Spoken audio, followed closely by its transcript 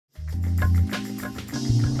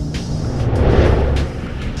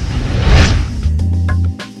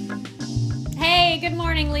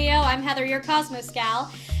Heather, your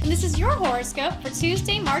CosmosGAL, and this is your horoscope for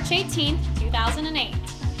Tuesday, March 18th, 2008.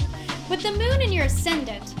 With the moon in your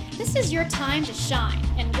ascendant, this is your time to shine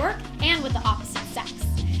in work and with the opposite sex.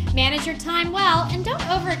 Manage your time well and don't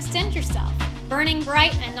overextend yourself. Burning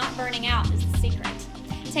bright and not burning out is the secret.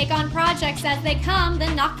 Take on projects as they come,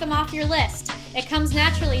 then knock them off your list. It comes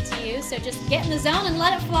naturally to you, so just get in the zone and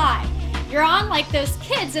let it fly. You're on like those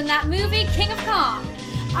kids in that movie, King of Kong.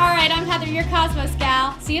 All right, I'm Heather, your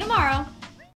CosmosGAL. See you tomorrow.